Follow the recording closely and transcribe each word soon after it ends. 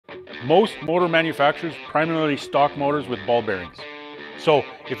Most motor manufacturers primarily stock motors with ball bearings. So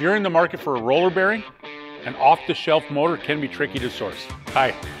if you're in the market for a roller bearing, an off-the-shelf motor can be tricky to source.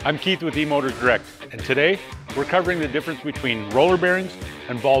 Hi, I'm Keith with eMotors Direct, and today we're covering the difference between roller bearings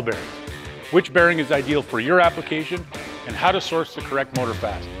and ball bearings, which bearing is ideal for your application, and how to source the correct motor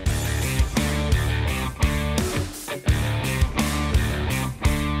fast.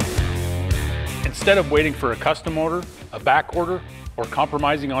 Instead of waiting for a custom order, a back order, or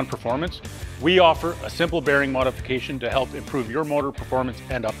compromising on performance, we offer a simple bearing modification to help improve your motor performance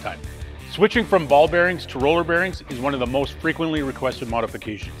and uptime. Switching from ball bearings to roller bearings is one of the most frequently requested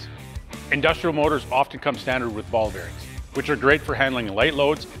modifications. Industrial motors often come standard with ball bearings, which are great for handling light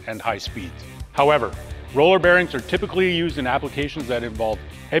loads and high speeds. However, roller bearings are typically used in applications that involve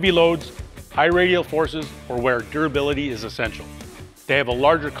heavy loads, high radial forces, or where durability is essential. They have a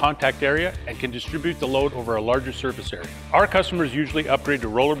larger contact area and can distribute the load over a larger surface area. Our customers usually upgrade to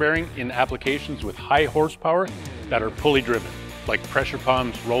roller bearing in applications with high horsepower that are pulley driven, like pressure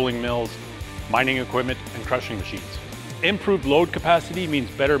pumps, rolling mills, mining equipment, and crushing machines. Improved load capacity means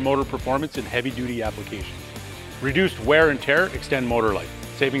better motor performance in heavy-duty applications. Reduced wear and tear extend motor life,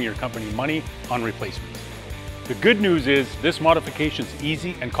 saving your company money on replacements. The good news is this modification is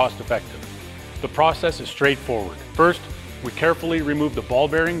easy and cost-effective. The process is straightforward. First, we carefully remove the ball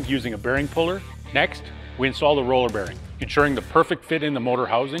bearing using a bearing puller. Next, we install the roller bearing, ensuring the perfect fit in the motor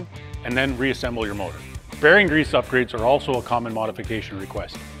housing, and then reassemble your motor. Bearing grease upgrades are also a common modification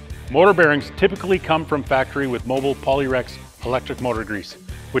request. Motor bearings typically come from factory with mobile Polyrex electric motor grease,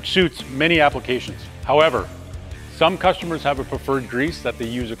 which suits many applications. However, some customers have a preferred grease that they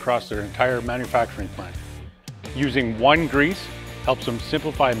use across their entire manufacturing plant. Using one grease helps them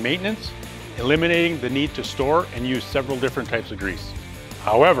simplify maintenance, eliminating the need to store and use several different types of grease.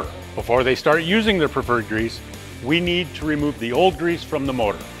 However, before they start using their preferred grease, we need to remove the old grease from the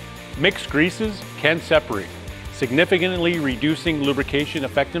motor. Mixed greases can separate, significantly reducing lubrication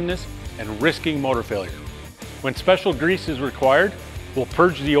effectiveness and risking motor failure. When special grease is required, we'll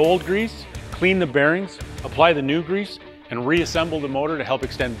purge the old grease, clean the bearings, apply the new grease, and reassemble the motor to help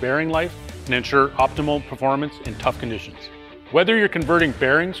extend bearing life and ensure optimal performance in tough conditions. Whether you're converting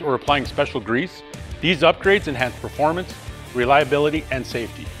bearings or applying special grease, these upgrades enhance performance, reliability, and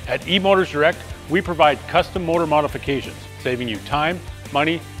safety. At eMotors Direct, we provide custom motor modifications, saving you time,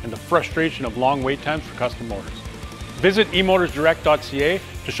 money, and the frustration of long wait times for custom motors. Visit eMotorsDirect.ca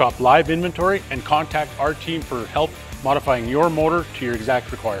to shop live inventory and contact our team for help modifying your motor to your exact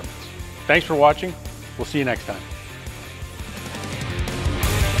requirements. Thanks for watching. We'll see you next time.